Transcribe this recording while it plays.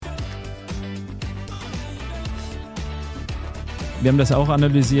Wir haben das auch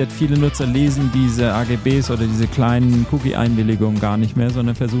analysiert. Viele Nutzer lesen diese AGBs oder diese kleinen Cookie-Einwilligungen gar nicht mehr,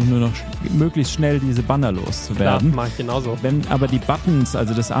 sondern versuchen nur noch möglichst schnell diese Banner loszuwerden. Klar, mache ich genauso. Wenn aber die Buttons,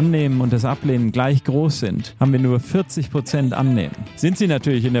 also das Annehmen und das Ablehnen gleich groß sind, haben wir nur 40% annehmen. Sind sie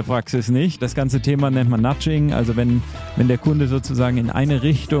natürlich in der Praxis nicht. Das ganze Thema nennt man Nudging. Also wenn der Kunde sozusagen in eine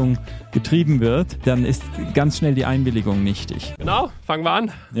Richtung getrieben wird, dann ist ganz schnell die Einwilligung nichtig. Genau, fangen wir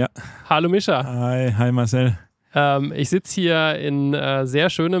an. Ja. Hallo Mischa. Hi Marcel. Ich sitze hier in sehr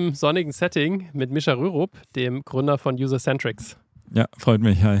schönem sonnigen Setting mit Mischa Rürup, dem Gründer von Usercentrics. Ja, freut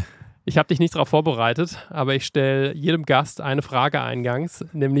mich. Hi. Ich habe dich nicht darauf vorbereitet, aber ich stelle jedem Gast eine Frage eingangs,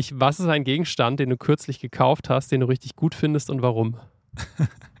 nämlich was ist ein Gegenstand, den du kürzlich gekauft hast, den du richtig gut findest und warum?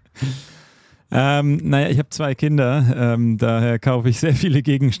 Ich habe 2 Kinder, daher kaufe ich sehr viele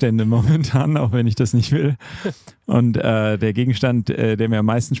Gegenstände momentan, auch wenn ich das nicht will. Und der Gegenstand, der mir am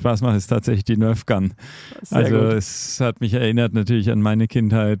meisten Spaß macht, ist tatsächlich die Nerf Gun. Sehr gut. Es hat mich erinnert natürlich an meine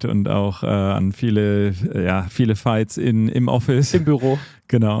Kindheit und auch an viele Fights im Office. Im Büro.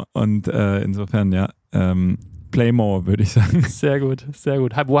 Genau, und insofern, play more, würde ich sagen. Sehr gut, sehr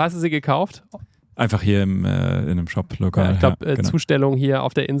gut. Wo hast du sie gekauft? Einfach hier in einem Shop lokal. Ja, ich glaube, genau. Zustellung hier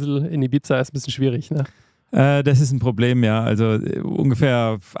auf der Insel in Ibiza ist ein bisschen schwierig, ne? Das ist ein Problem, ja. Also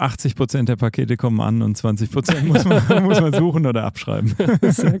ungefähr 80% der Pakete kommen an und 20% muss man suchen oder abschreiben.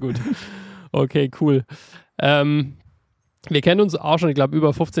 Sehr gut. Okay, cool. Wir kennen uns auch schon, ich glaube,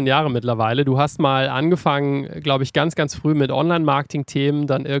 über 15 Jahre mittlerweile. Du hast mal angefangen, glaube ich, ganz, ganz früh mit Online-Marketing-Themen,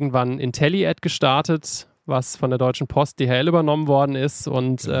 dann irgendwann IntelliAd gestartet, was von der Deutschen Post DHL übernommen worden ist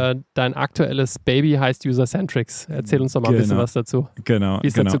und dein aktuelles Baby heißt Usercentrics. Erzähl uns doch mal ein bisschen was dazu. Genau. Wie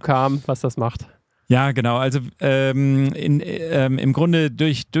es dazu kam, was das macht. Ja, genau. Also im Grunde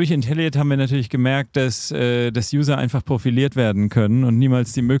durch IntelliAd haben wir natürlich gemerkt, dass User einfach profiliert werden können und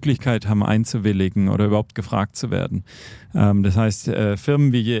niemals die Möglichkeit haben, einzuwilligen oder überhaupt gefragt zu werden. Das heißt,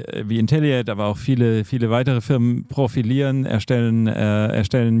 Firmen wie IntelliAd, aber auch viele weitere Firmen profilieren,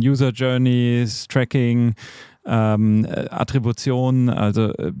 erstellen User Journeys, Tracking, Attribution,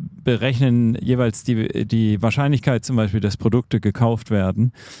 also berechnen jeweils die Wahrscheinlichkeit zum Beispiel, dass Produkte gekauft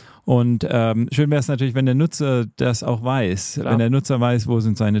werden. Und schön wäre es natürlich, wenn der Nutzer das auch weiß. Klar. Wenn der Nutzer weiß, wo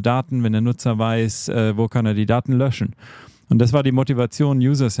sind seine Daten, wenn der Nutzer weiß, wo kann er die Daten löschen. Und das war die Motivation,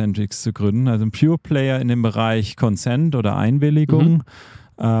 Usercentrics zu gründen, also ein Pure Player in dem Bereich Consent oder Einwilligung.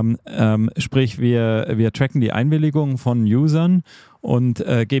 Sprich, wir tracken die Einwilligungen von Usern und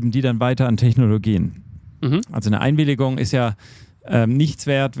geben die dann weiter an Technologien. Also eine Einwilligung ist ja nichts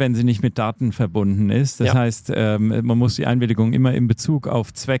wert, wenn sie nicht mit Daten verbunden ist. Das heißt, man muss die Einwilligung immer in Bezug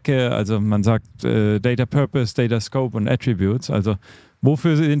auf Zwecke, also man sagt Data Purpose, Data Scope und Attributes, also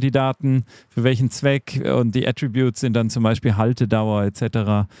wofür sind die Daten, für welchen Zweck, und die Attributes sind dann zum Beispiel Haltedauer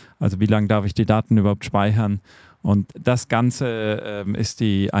etc., also wie lange darf ich die Daten überhaupt speichern, und das Ganze ist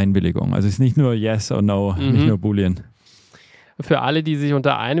die Einwilligung. Also es ist nicht nur Yes or No, nicht nur Boolean. Für alle, die sich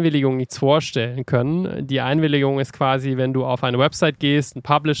unter Einwilligung nichts vorstellen können, die Einwilligung ist quasi, wenn du auf eine Website gehst, ein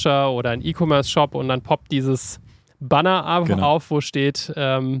Publisher oder ein E-Commerce-Shop, und dann poppt dieses Banner auf, wo steht,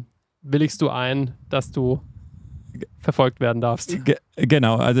 willigst du ein, dass du verfolgt werden darfst.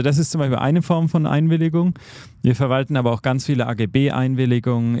 Genau, also das ist zum Beispiel eine Form von Einwilligung. Wir verwalten aber auch ganz viele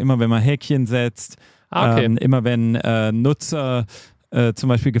AGB-Einwilligungen, immer wenn man Häkchen setzt, immer wenn Nutzer zum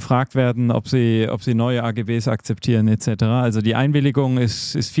Beispiel gefragt werden, ob sie neue AGBs akzeptieren etc. Also die Einwilligung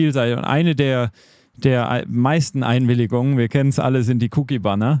ist vielseitig, und eine der meisten Einwilligungen, wir kennen es alle, sind die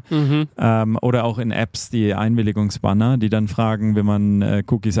Cookie-Banner oder auch in Apps die Einwilligungs-Banner, die dann fragen, will man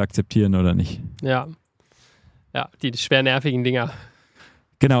Cookies akzeptieren oder nicht. Ja, die schwer nervigen Dinger.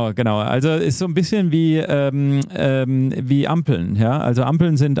 Genau. Also ist so ein bisschen wie Ampeln. Ja? Also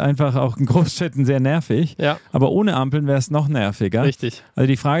Ampeln sind einfach auch in Großstädten sehr nervig, aber ohne Ampeln wäre es noch nerviger. Richtig. Also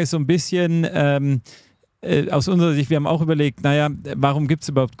die Frage ist so ein bisschen, aus unserer Sicht, wir haben auch überlegt, warum gibt es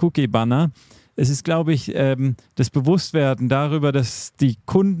überhaupt Cookie-Banner? Es ist, glaube ich, das Bewusstwerden darüber, dass die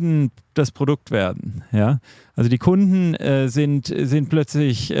Kunden das Produkt werden. Ja? Also die Kunden sind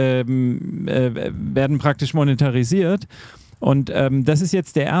plötzlich, werden praktisch monetarisiert. Und das ist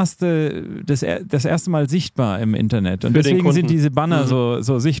jetzt das erste Mal sichtbar im Internet. Und deswegen sind diese Banner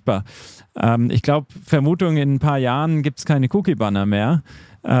so sichtbar. Ich glaube, Vermutung, in ein paar Jahren gibt es keine Cookie-Banner mehr.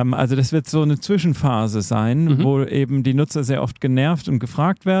 Also das wird so eine Zwischenphase sein, wo eben die Nutzer sehr oft genervt und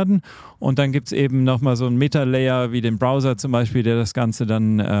gefragt werden. Und dann gibt es eben nochmal so einen Meta-Layer wie den Browser zum Beispiel, der das Ganze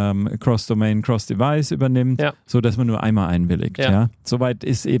dann Cross-Domain, Cross-Device übernimmt, sodass man nur einmal einwilligt. Ja? Soweit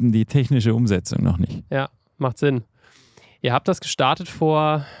ist eben die technische Umsetzung noch nicht. Ja, macht Sinn. Ihr habt das gestartet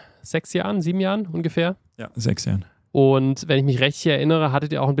vor 6 Jahren, 7 Jahren ungefähr? Ja, 6 Jahren. Und wenn ich mich richtig erinnere,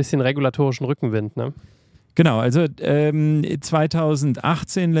 hattet ihr auch ein bisschen regulatorischen Rückenwind, ne? Genau, also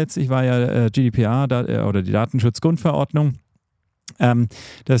 2018 letztlich war ja GDPR oder die Datenschutzgrundverordnung.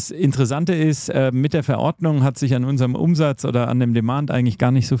 Das Interessante ist, mit der Verordnung hat sich an unserem Umsatz oder an dem Demand eigentlich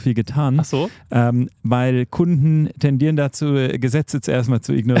gar nicht so viel getan. Ach so? Weil Kunden dazu, Gesetze zuerst mal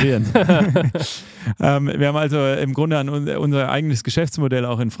zu ignorieren. Wir haben also im Grunde an unser eigenes Geschäftsmodell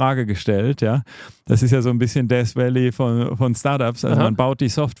auch in Frage gestellt. Ja? Das ist ja so ein bisschen Death Valley von Startups. Also man baut die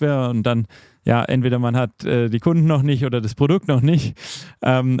Software und dann, ja, entweder man hat die Kunden noch nicht oder das Produkt noch nicht.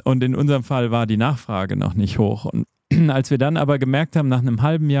 Und in unserem Fall war die Nachfrage noch nicht hoch. Und als wir dann aber gemerkt haben, nach einem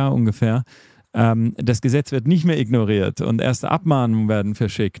halben Jahr ungefähr, das Gesetz wird nicht mehr ignoriert und erste Abmahnungen werden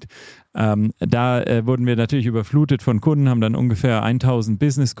verschickt, da wurden wir natürlich überflutet von Kunden, haben dann ungefähr 1000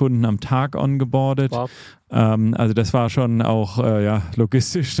 Businesskunden am Tag ongeboardet. Wow. Also das war schon auch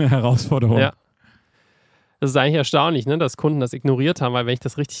logistisch eine Herausforderung. Ja. Das ist eigentlich erstaunlich, ne, dass Kunden das ignoriert haben, weil wenn ich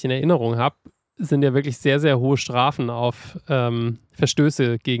das richtig in Erinnerung habe, sind ja wirklich sehr, sehr hohe Strafen auf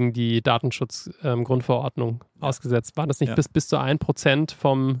Verstöße gegen die Datenschutzgrundverordnung ausgesetzt. War das nicht bis zu 1%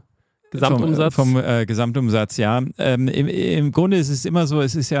 vom Gesamtumsatz? Vom Gesamtumsatz, ja. Im Grunde ist es immer so,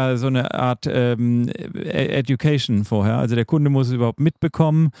 es ist ja so eine Art Education vorher. Also der Kunde muss es überhaupt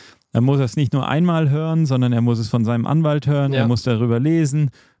mitbekommen. Er muss es nicht nur einmal hören, sondern er muss es von seinem Anwalt hören. Ja. Er muss darüber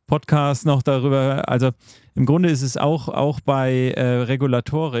lesen. Podcast noch darüber. Also im Grunde ist es auch bei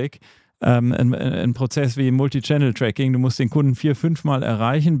Regulatorik ein Prozess wie Multi-Channel-Tracking. Du musst den Kunden 4-5 Mal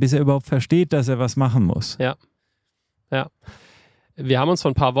erreichen, bis er überhaupt versteht, dass er was machen muss. Ja. Wir haben uns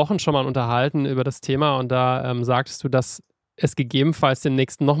vor ein paar Wochen schon mal unterhalten über das Thema und da sagtest du, dass es gegebenenfalls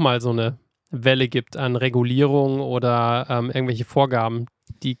demnächst nochmal so eine Welle gibt an Regulierung oder irgendwelche Vorgaben,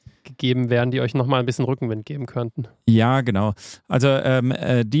 die gegeben werden, die euch nochmal ein bisschen Rückenwind geben könnten. Ja, genau. Also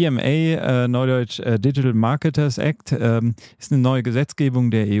DMA, Neudeutsch Digital Marketers Act, ist eine neue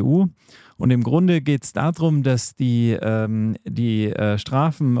Gesetzgebung der EU. Und im Grunde geht es darum, dass die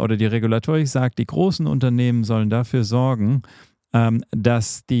Strafen oder die Regulatorik sagt, die großen Unternehmen sollen dafür sorgen,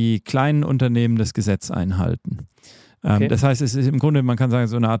 dass die kleinen Unternehmen das Gesetz einhalten. Okay. Das heißt, es ist im Grunde, man kann sagen,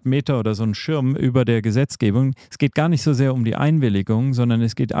 so eine Art Meter oder so ein Schirm über der Gesetzgebung. Es geht gar nicht so sehr um die Einwilligung, sondern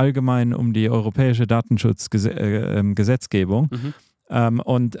es geht allgemein um die europäische Datenschutzgesetzgebung.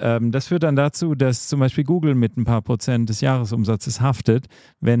 Das führt dann dazu, dass zum Beispiel Google mit ein paar Prozent des Jahresumsatzes haftet,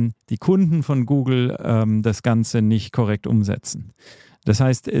 wenn die Kunden von Google das Ganze nicht korrekt umsetzen. Das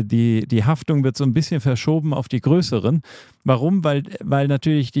heißt, die Haftung wird so ein bisschen verschoben auf die größeren. Warum? Weil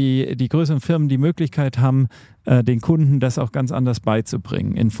natürlich die größeren Firmen die Möglichkeit haben, den Kunden das auch ganz anders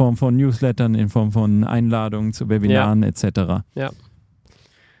beizubringen. In Form von Newslettern, in Form von Einladungen zu Webinaren etc. Ja.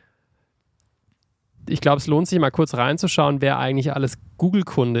 Ich glaube, es lohnt sich mal kurz reinzuschauen, wer eigentlich alles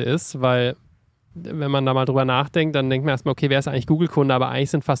Google-Kunde ist, weil wenn man da mal drüber nachdenkt, dann denkt man erstmal, okay, wer ist eigentlich Google-Kunde? Aber eigentlich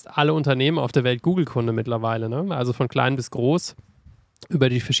sind fast alle Unternehmen auf der Welt Google-Kunde mittlerweile. Ne? Also von klein bis groß. Über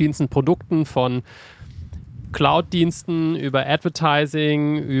die verschiedensten Produkten von Cloud-Diensten, über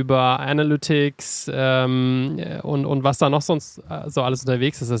Advertising, über Analytics und was da noch sonst so alles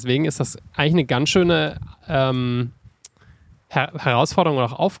unterwegs ist. Deswegen ist das eigentlich eine ganz schöne Herausforderung oder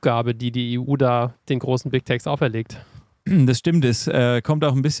auch Aufgabe, die EU da den großen Big Techs auferlegt. Das stimmt, es kommt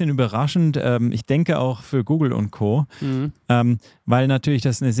auch ein bisschen überraschend. Ich denke auch für Google und Co., weil natürlich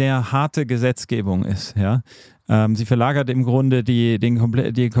das eine sehr harte Gesetzgebung ist. Ja? Sie verlagert im Grunde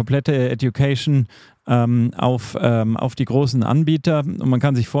die komplette Education auf die großen Anbieter und man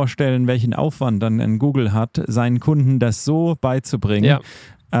kann sich vorstellen, welchen Aufwand dann ein Google hat, seinen Kunden das so beizubringen,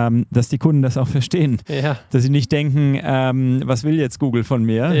 dass die Kunden das auch verstehen. Ja. Dass sie nicht denken, was will jetzt Google von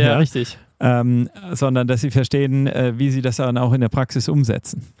mir? Ja, richtig. Sondern dass sie verstehen, wie sie das dann auch in der Praxis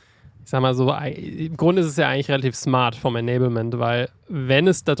umsetzen. Ich sag mal so, im Grunde ist es ja eigentlich relativ smart vom Enablement, weil wenn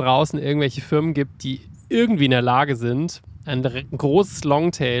es da draußen irgendwelche Firmen gibt, die irgendwie in der Lage sind, ein großes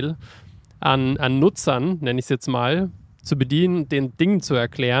Longtail an Nutzern, nenne ich es jetzt mal, zu bedienen, den Dingen zu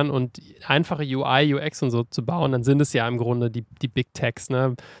erklären und einfache UI, UX und so zu bauen, dann sind es ja im Grunde die Big Techs,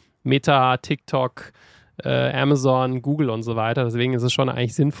 ne? Meta, TikTok, Amazon, Google und so weiter. Deswegen ist es schon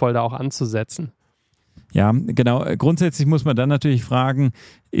eigentlich sinnvoll, da auch anzusetzen. Ja, genau. Grundsätzlich muss man dann natürlich fragen,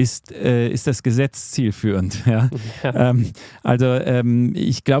 ist das Gesetz zielführend? Ja? Ja.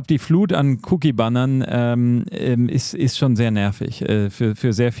 Ich glaube, die Flut an Cookie-Bannern ist schon sehr nervig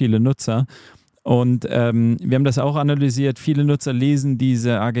für sehr viele Nutzer. Und wir haben das auch analysiert. Viele Nutzer lesen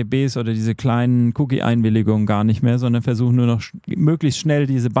diese AGBs oder diese kleinen Cookie-Einwilligungen gar nicht mehr, sondern versuchen nur noch möglichst schnell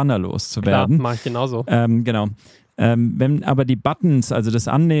diese Banner loszuwerden. Klar, mache ich genauso. Genau. Wenn aber die Buttons, also das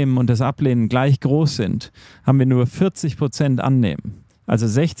Annehmen und das Ablehnen gleich groß sind, haben wir nur 40% annehmen. Also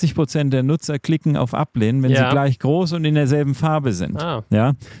 60% der Nutzer klicken auf Ablehnen, wenn sie gleich groß und in derselben Farbe sind.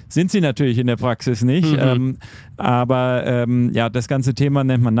 Ja? Sind sie natürlich in der Praxis nicht, aber das ganze Thema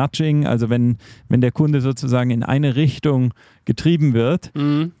nennt man Nudging, also wenn der Kunde sozusagen in eine Richtung getrieben wird,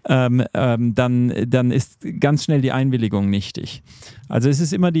 dann ist ganz schnell die Einwilligung nichtig. Also es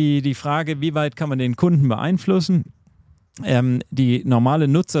ist immer die Frage, wie weit kann man den Kunden beeinflussen? Die normale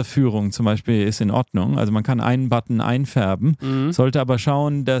Nutzerführung zum Beispiel ist in Ordnung. Also man kann einen Button einfärben, sollte aber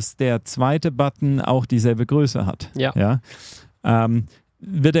schauen, dass der zweite Button auch dieselbe Größe hat. Ja?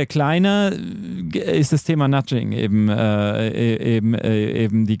 Wird er kleiner, ist das Thema Nudging eben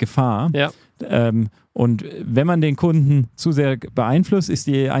die Gefahr. Ja. Und wenn man den Kunden zu sehr beeinflusst, ist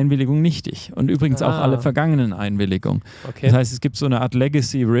die Einwilligung nichtig. Und übrigens auch alle vergangenen Einwilligungen. Okay. Das heißt, es gibt so eine Art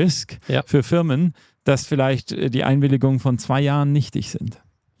Legacy Risk für Firmen, dass vielleicht die Einwilligungen von 2 Jahren nichtig sind.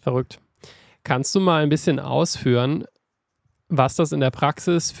 Verrückt. Kannst du mal ein bisschen ausführen, was das in der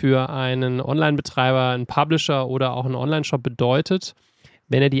Praxis für einen Online-Betreiber, einen Publisher oder auch einen Online-Shop bedeutet,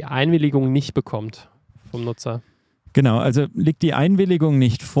 wenn er die Einwilligung nicht bekommt vom Nutzer? Genau, also liegt die Einwilligung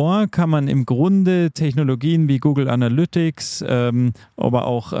nicht vor, kann man im Grunde Technologien wie Google Analytics, aber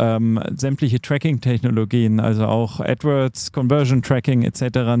auch sämtliche Tracking-Technologien, also auch AdWords, Conversion Tracking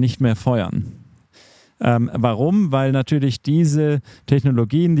etc. nicht mehr feuern. Warum? Weil natürlich diese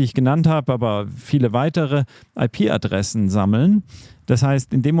Technologien, die ich genannt habe, aber viele weitere IP-Adressen sammeln. Das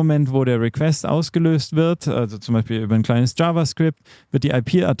heißt, in dem Moment, wo der Request ausgelöst wird, also zum Beispiel über ein kleines JavaScript, wird die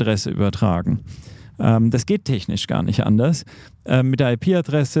IP-Adresse übertragen. Das geht technisch gar nicht anders. Mit der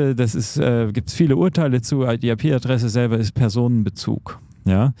IP-Adresse, gibt es viele Urteile zu, die IP-Adresse selber ist Personenbezug.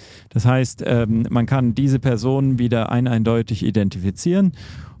 Ja? Das heißt, man kann diese Person wieder eindeutig identifizieren.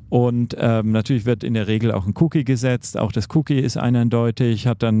 Und natürlich wird in der Regel auch ein Cookie gesetzt. Auch das Cookie ist eindeutig,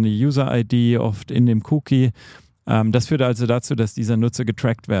 hat dann die User-ID oft in dem Cookie. Das führt also dazu, dass dieser Nutzer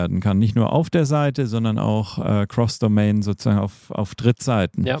getrackt werden kann. Nicht nur auf der Seite, sondern auch cross-domain sozusagen auf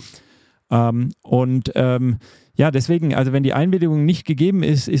Drittseiten. Ja. Deswegen, also wenn die Einwilligung nicht gegeben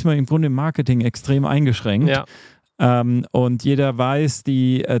ist, ist man im Grunde im Marketing extrem eingeschränkt. Ja. Und jeder weiß,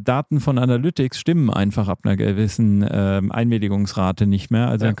 die Daten von Analytics stimmen einfach ab einer gewissen Einwilligungsrate nicht mehr.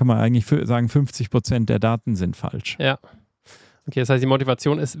 Also dann kann man eigentlich sagen, 50% der Daten sind falsch. Ja. Okay, das heißt, die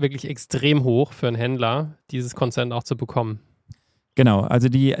Motivation ist wirklich extrem hoch für einen Händler, dieses Consent auch zu bekommen. Genau, also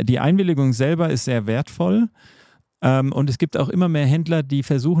die Einwilligung selber ist sehr wertvoll. Und es gibt auch immer mehr Händler, die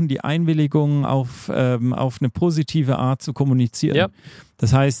versuchen, die Einwilligung auf eine positive Art zu kommunizieren. Ja.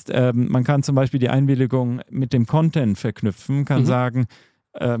 Das heißt, man kann zum Beispiel die Einwilligung mit dem Content verknüpfen, kann sagen,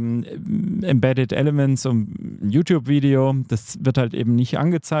 Embedded Elements, ein YouTube-Video, das wird halt eben nicht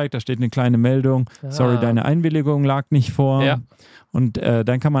angezeigt, da steht eine kleine Meldung, sorry, deine Einwilligung lag nicht vor. Ja. Und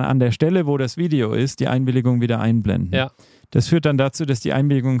dann kann man an der Stelle, wo das Video ist, die Einwilligung wieder einblenden. Ja. Das führt dann dazu, dass die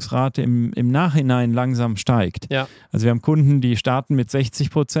Einwilligungsrate im Nachhinein langsam steigt. Ja. Also wir haben Kunden, die starten mit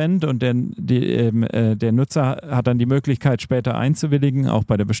 60% und der Nutzer hat dann die Möglichkeit, später einzuwilligen, auch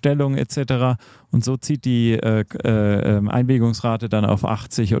bei der Bestellung etc. Und so zieht die Einwilligungsrate dann auf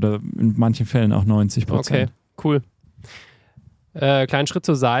 80 oder in manchen Fällen auch 90%. Okay, cool. Kleinen Schritt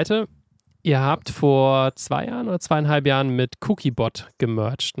zur Seite. Ihr habt vor 2 Jahren oder 2,5 Jahren mit Cookiebot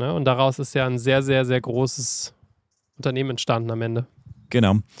gemerged, ne? Und daraus ist ja ein sehr, sehr, sehr großes Unternehmen entstanden am Ende.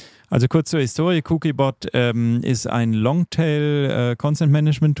 Genau. Also kurz zur Historie. Cookiebot ist ein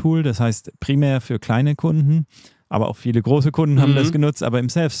Longtail-Consent-Management-Tool, das heißt primär für kleine Kunden, aber auch viele große Kunden haben das genutzt, aber im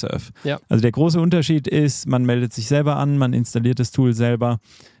Self-Serve. Ja. Also der große Unterschied ist, man meldet sich selber an, man installiert das Tool selber,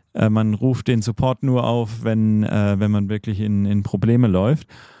 man ruft den Support nur auf, wenn man wirklich in Probleme läuft.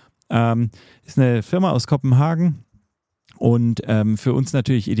 Ist eine Firma aus Kopenhagen. Und für uns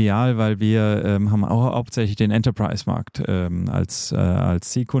natürlich ideal, weil wir haben auch hauptsächlich den Enterprise-Markt als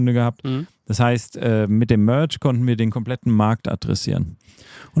Zielkunde gehabt. Das heißt, mit dem Merge konnten wir den kompletten Markt adressieren.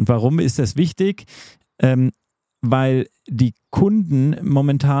 Und warum ist das wichtig? Weil die Kunden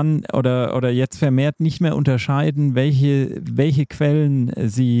momentan oder jetzt vermehrt nicht mehr unterscheiden, welche Quellen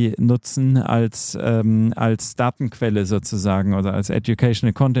sie nutzen als Datenquelle sozusagen oder als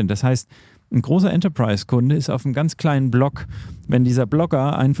Educational Content. Das heißt, ein großer Enterprise-Kunde ist auf einem ganz kleinen Blog, wenn dieser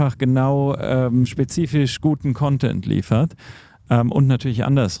Blogger einfach genau spezifisch guten Content liefert und natürlich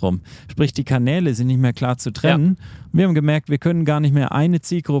andersrum. Sprich, die Kanäle sind nicht mehr klar zu trennen. Ja. Wir haben gemerkt, wir können gar nicht mehr eine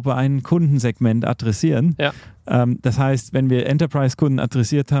Zielgruppe, ein Kundensegment adressieren. Ja. Das heißt, wenn wir Enterprise-Kunden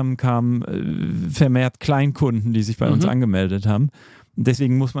adressiert haben, kamen vermehrt Kleinkunden, die sich bei uns angemeldet haben.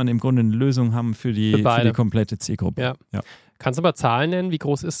 Deswegen muss man im Grunde eine Lösung haben für die komplette Zielgruppe. Ja. Ja. Kannst du aber Zahlen nennen? Wie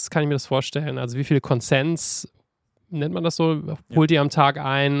groß ist es? Kann ich mir das vorstellen? Also wie viele Consents, nennt man das so, holt ihr am Tag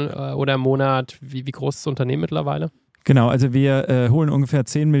ein oder im Monat? Wie groß ist das Unternehmen mittlerweile? Genau, also wir holen ungefähr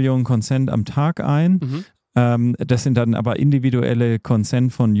 10 Millionen Consent am Tag ein. Das sind dann aber individuelle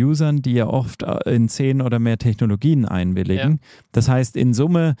Consent von Usern, die ja oft in 10 oder mehr Technologien einwilligen. Das heißt, in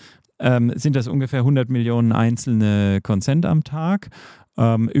Summe sind das ungefähr 100 Millionen einzelne Consent am Tag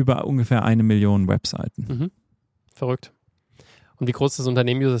über ungefähr 1 Million Webseiten. Verrückt. Und wie groß ist das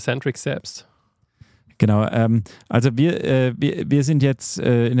Unternehmen Usercentrics selbst? Genau, also wir sind jetzt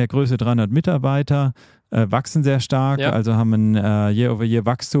in der Größe 300 Mitarbeiter, wachsen sehr stark, also haben ein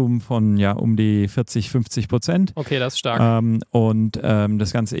Year-over-Year-Wachstum von um die 40-50%. Okay, das ist stark. Und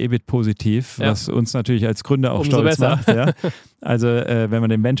das Ganze EBIT positiv, was uns natürlich als Gründer auch Umso stolz besser. macht. Ja. Also wenn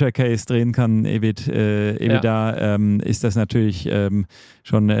man den Venture Case drehen kann, EBITDA, ist das natürlich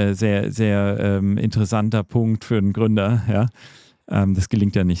schon ein sehr, sehr interessanter Punkt für einen Gründer. Ja. Das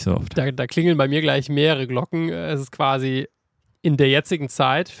gelingt ja nicht so oft. Da klingeln bei mir gleich mehrere Glocken. Es ist quasi in der jetzigen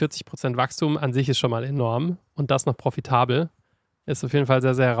Zeit 40% Wachstum an sich ist schon mal enorm und das noch profitabel. Ist auf jeden Fall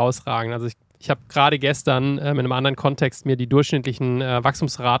sehr, sehr herausragend. Also ich habe gerade gestern in einem anderen Kontext mir die durchschnittlichen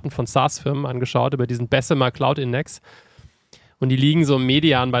Wachstumsraten von SaaS-Firmen angeschaut über diesen Bessemer Cloud Index und die liegen so im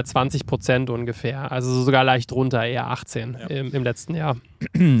Median bei 20% ungefähr. Also sogar leicht drunter, eher 18% im letzten Jahr.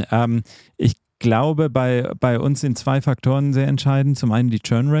 Ich glaube, bei uns sind 2 Faktoren sehr entscheidend. Zum einen die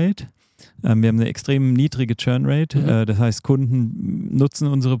Churn Rate. Wir haben eine extrem niedrige Churn Rate. Das heißt, Kunden nutzen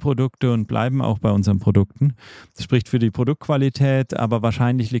unsere Produkte und bleiben auch bei unseren Produkten. Das spricht für die Produktqualität, aber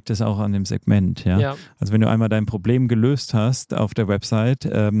wahrscheinlich liegt es auch an dem Segment. Ja? Also wenn du einmal dein Problem gelöst hast auf der Website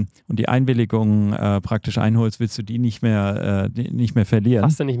und die Einwilligung praktisch einholst, willst du die nicht mehr verlieren.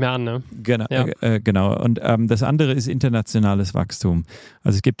 Passt ja nicht mehr an, ne? Genau. Genau. Und das andere ist internationales Wachstum.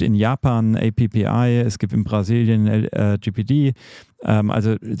 Also es gibt in Japan APPI, es gibt in Brasilien GPD,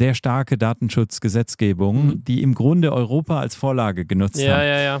 also sehr starke Datenschutzgesetzgebung, die im Grunde Europa als Vorlage genutzt haben.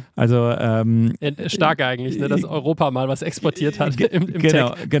 Ja. Also stark eigentlich, ne, dass Europa mal was exportiert hat im genau,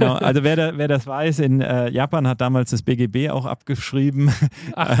 Tech. Genau. Also wer das weiß, in Japan hat damals das BGB auch abgeschrieben,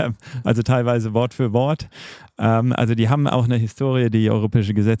 also teilweise Wort für Wort. Also die haben auch eine Historie, die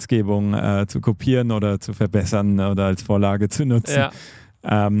europäische Gesetzgebung zu kopieren oder zu verbessern oder als Vorlage zu nutzen.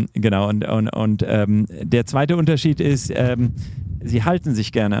 Genau. Und der zweite Unterschied ist, sie halten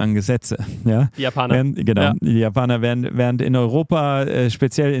sich gerne an Gesetze. Ja? Die Japaner. Die Japaner, während in Europa,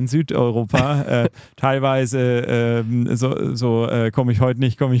 speziell in Südeuropa, teilweise komme ich heute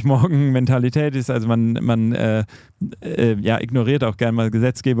nicht, komme ich morgen Mentalität ist. Also man ignoriert auch gerne mal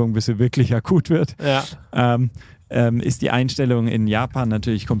Gesetzgebung, bis sie wirklich akut wird. Ist die Einstellung in Japan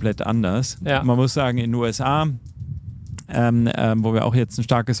natürlich komplett anders. Man muss sagen, in den USA, wo wir auch jetzt ein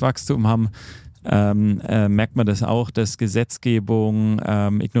starkes Wachstum haben, merkt man das auch, dass Gesetzgebung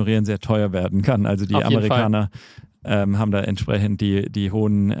ignorieren sehr teuer werden kann. Also die Amerikaner haben da entsprechend die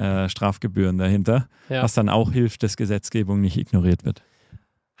hohen Strafgebühren dahinter, was dann auch hilft, dass Gesetzgebung nicht ignoriert wird.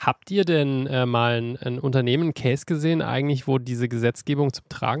 Habt ihr denn mal ein Unternehmen, einen Case gesehen eigentlich, wo diese Gesetzgebung zum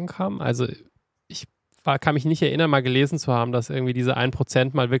Tragen kam? Also ich kann mich nicht erinnern, mal gelesen zu haben, dass irgendwie diese 1%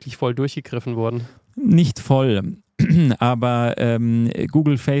 mal wirklich voll durchgegriffen wurden. Nicht voll. Aber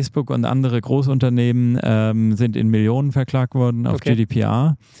Google, Facebook und andere Großunternehmen sind in Millionen verklagt worden auf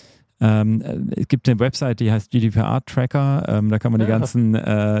GDPR. Es gibt eine Website, die heißt GDPR-Tracker. Da kann man die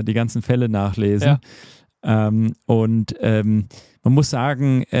ganzen Fälle nachlesen. Und man muss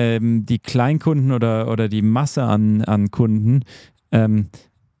sagen, die Kleinkunden oder die Masse an Kunden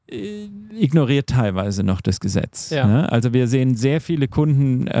ignoriert teilweise noch das Gesetz. Ne? Also wir sehen sehr viele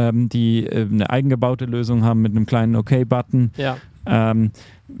Kunden, die eine eigengebaute Lösung haben mit einem kleinen OK-Button.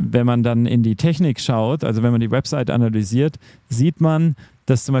 Wenn man dann in die Technik schaut, also wenn man die Website analysiert, sieht man,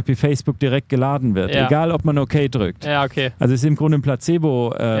 dass zum Beispiel Facebook direkt geladen wird, egal ob man OK drückt. Also es ist im Grunde ein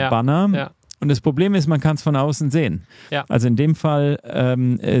Placebo-Banner. Und das Problem ist, man kann es von außen sehen. Also in dem Fall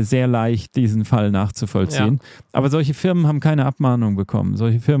sehr leicht, diesen Fall nachzuvollziehen. Aber solche Firmen haben keine Abmahnung bekommen.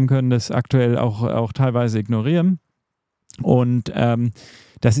 Solche Firmen können das aktuell auch teilweise ignorieren. Und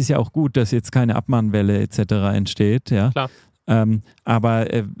das ist ja auch gut, dass jetzt keine Abmahnwelle etc. entsteht. Klar. Aber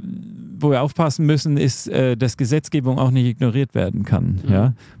wo wir aufpassen müssen, ist, dass Gesetzgebung auch nicht ignoriert werden kann,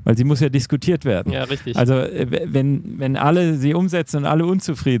 weil sie muss ja diskutiert werden. Ja, richtig. Also wenn alle sie umsetzen und alle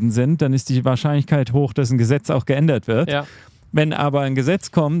unzufrieden sind, dann ist die Wahrscheinlichkeit hoch, dass ein Gesetz auch geändert wird. Wenn aber ein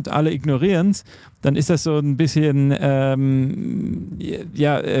Gesetz kommt, alle ignorieren es, dann ist das so ein bisschen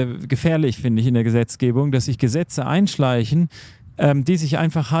gefährlich, finde ich, in der Gesetzgebung, dass sich Gesetze einschleichen, die sich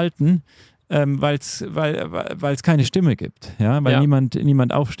einfach halten, weil es keine Stimme gibt, weil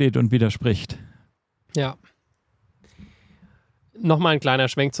niemand aufsteht und widerspricht. Nochmal ein kleiner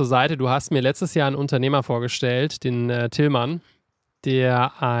Schwenk zur Seite. Du hast mir letztes Jahr einen Unternehmer vorgestellt, den Tillmann,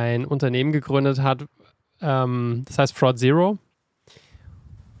 der ein Unternehmen gegründet hat, das heißt Fraud Zero.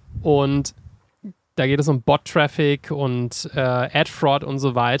 Und da geht es um Bot-Traffic und Ad-Fraud und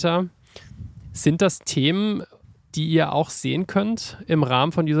so weiter. Sind das Themen, die ihr auch sehen könnt im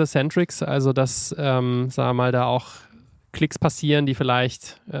Rahmen von Usercentrics? Also, dass, sagen wir mal, da auch Klicks passieren, die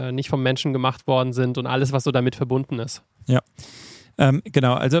vielleicht nicht vom Menschen gemacht worden sind und alles, was so damit verbunden ist. Ja,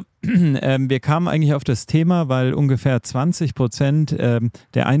 genau. Also wir kamen eigentlich auf das Thema, weil ungefähr 20%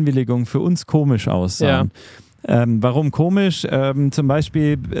 der Einwilligungen für uns komisch aussahen. Ja. Warum komisch? Zum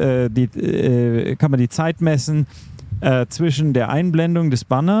Beispiel kann man die Zeit messen zwischen der Einblendung des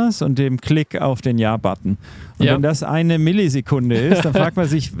Banners und dem Klick auf den Ja-Button. Und wenn das 1 Millisekunde ist, dann fragt man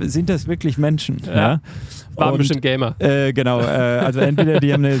sich, sind das wirklich Menschen? Ja. Waren bestimmt Gamer. Genau, also entweder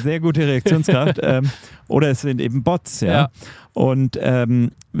die haben eine sehr gute Reaktionskraft oder es sind eben Bots. Ja. Und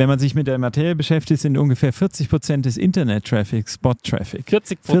wenn man sich mit der Materie beschäftigt, sind ungefähr 40% des Internet-Traffics Bot-Traffic.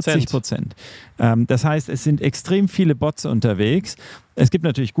 40%. Das heißt, es sind extrem viele Bots unterwegs. Es gibt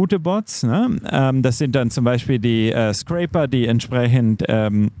natürlich gute Bots. Ne? Das sind dann zum Beispiel die Scraper, die entsprechend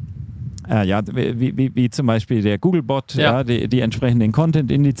wie zum Beispiel der Google-Bot, die entsprechend den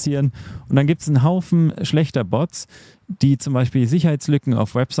Content indizieren. Und dann gibt es einen Haufen schlechter Bots, die zum Beispiel Sicherheitslücken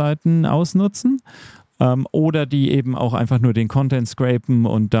auf Webseiten ausnutzen oder die eben auch einfach nur den Content scrapen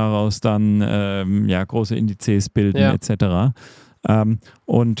und daraus dann große Indizes bilden etc.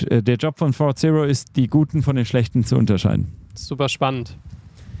 Und der Job von Fraud Zero ist, die Guten von den Schlechten zu unterscheiden. Super spannend.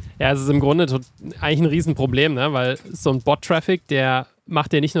 Ja, es ist im Grunde eigentlich ein Riesenproblem, ne? Weil so ein Bot-Traffic, der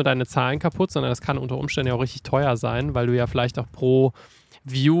macht dir nicht nur deine Zahlen kaputt, sondern das kann unter Umständen ja auch richtig teuer sein, weil du ja vielleicht auch pro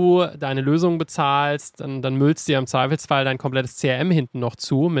View deine Lösung bezahlst, dann müllst du dir im Zweifelsfall dein komplettes CRM hinten noch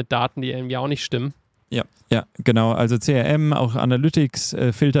zu mit Daten, die irgendwie auch nicht stimmen. Ja, genau. Also CRM, auch Analytics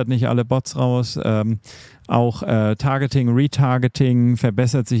filtert nicht alle Bots raus. Auch Targeting, Retargeting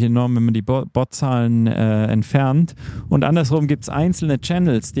verbessert sich enorm, wenn man die Botzahlen entfernt. Und andersrum gibt es einzelne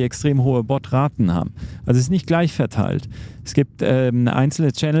Channels, die extrem hohe Botraten haben. Also es ist nicht gleich verteilt. Es gibt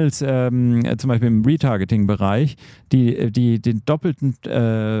einzelne Channels, zum Beispiel im Retargeting-Bereich, die den doppelten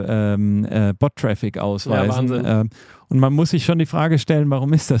Bot-Traffic ausweisen. Ja, und man muss sich schon die Frage stellen,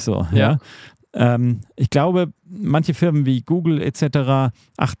 warum ist das so? Ja? Ich glaube, manche Firmen wie Google etc.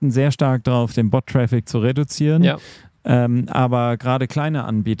 achten sehr stark darauf, den Bot-Traffic zu reduzieren. Ja. Aber gerade kleine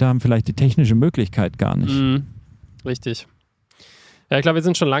Anbieter haben vielleicht die technische Möglichkeit gar nicht. Richtig. Ja, ich glaube, wir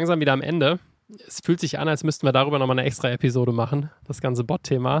sind schon langsam wieder am Ende. Es fühlt sich an, als müssten wir darüber nochmal eine extra Episode machen, das ganze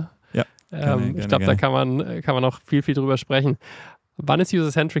Bot-Thema. Ja, ich glaube, da kann man noch viel drüber sprechen. Wann ist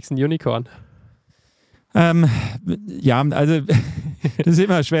Usercentrics ein Unicorn? Also das ist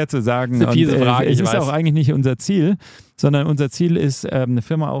immer schwer zu sagen. Das ist eine fiese Frage, es ist auch eigentlich nicht unser Ziel, sondern unser Ziel ist, eine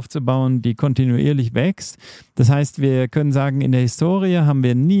Firma aufzubauen, die kontinuierlich wächst. Das heißt, wir können sagen, in der Historie haben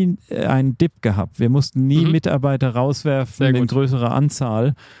wir nie einen Dip gehabt. Wir mussten nie Mitarbeiter rauswerfen in größerer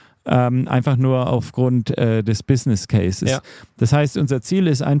Anzahl. Einfach nur aufgrund des Business Cases. Ja. Das heißt, unser Ziel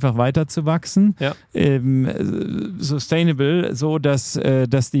ist einfach weiter zu wachsen, sustainable, so dass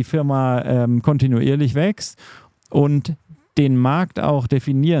die Firma kontinuierlich wächst und den Markt auch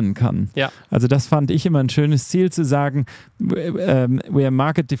definieren kann. Ja. Also das fand ich immer ein schönes Ziel, zu sagen, we are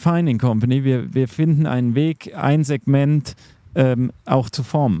market defining company, wir finden einen Weg, ein Segment auch zu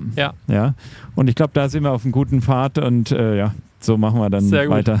formen. Ja. Ja? Und ich glaube, da sind wir auf einem guten Pfad und so machen wir dann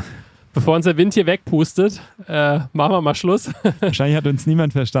weiter. Bevor uns der Wind hier wegpustet, machen wir mal Schluss. Wahrscheinlich hat uns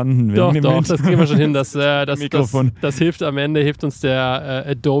niemand verstanden. Doch, das kriegen wir schon hin. Das hilft am Ende, hilft uns der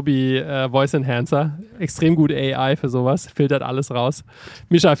Adobe Voice Enhancer. Extrem gut AI für sowas, filtert alles raus.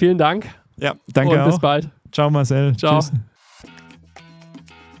 Mischa, vielen Dank. Ja, danke und auch. Bis bald. Ciao Marcel. Ciao. Tschüss.